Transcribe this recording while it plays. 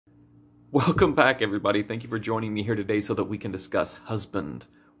Welcome back, everybody. Thank you for joining me here today so that we can discuss husband,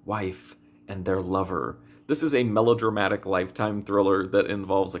 wife, and their lover. This is a melodramatic Lifetime thriller that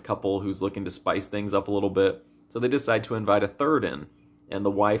involves a couple who's looking to spice things up a little bit. So they decide to invite a third in. And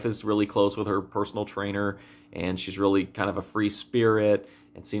the wife is really close with her personal trainer, and she's really kind of a free spirit,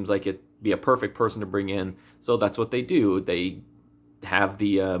 and seems like it'd be a perfect person to bring in. So that's what they do. They have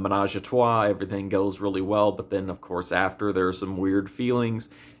the menage a trois, everything goes really well, but then, of course, after there are some weird feelings,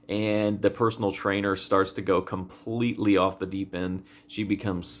 and the personal trainer starts to go completely off the deep end. She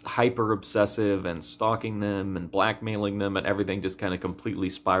becomes hyper obsessive and stalking them and blackmailing them, and everything just kind of completely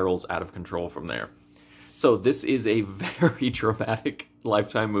spirals out of control from there. So this is a very dramatic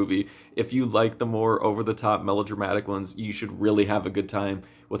Lifetime movie. If you like the more over-the-top melodramatic ones, you should really have a good time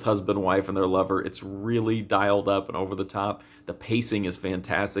with husband, wife, and their lover. It's really dialed up and over the top. The pacing is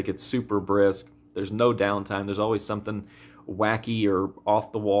fantastic. It's super brisk. There's no downtime. There's always something wacky or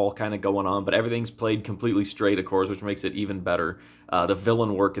off the wall kind of going on, but everything's played completely straight, of course, which makes it even better. The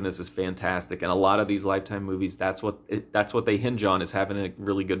villain work in this is fantastic, and a lot of these Lifetime movies, that's what they hinge on, is having a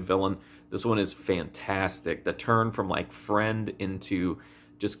really good villain. This one is fantastic. The turn from like friend into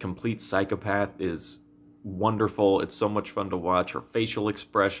just complete psychopath is wonderful. It's so much fun to watch. Her facial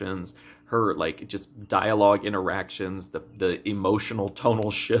expressions, her like just dialogue interactions, the emotional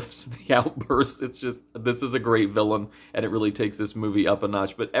tonal shifts, the outbursts. It's just, this is a great villain, and it really takes this movie up a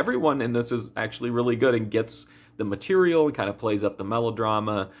notch. But everyone in this is actually really good and gets the material and kind of plays up the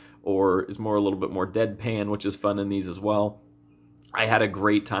melodrama, or is more a little bit more deadpan, which is fun in these as well. I had a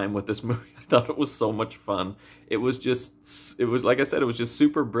great time with this movie. I thought it was so much fun. It was like I said, it was just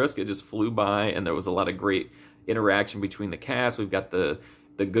super brisk. It just flew by, and there was a lot of great interaction between the cast. We've got the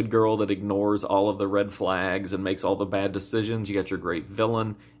good girl that ignores all of the red flags and makes all the bad decisions. You got your great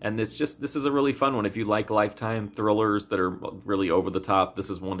villain, and this is a really fun one. If you like Lifetime thrillers that are really over the top, this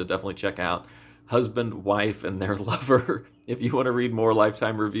is one to definitely check out. Husband, wife, and their lover. If you want to read more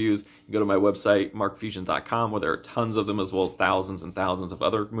Lifetime reviews, you go to my website, markfusion.com, where there are tons of them, as well as thousands and thousands of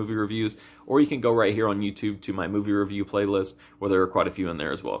other movie reviews. Or you can go right here on YouTube to my movie review playlist, where there are quite a few in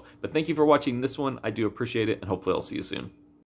there as well. But thank you for watching this one. I do appreciate it, and hopefully I'll see you soon.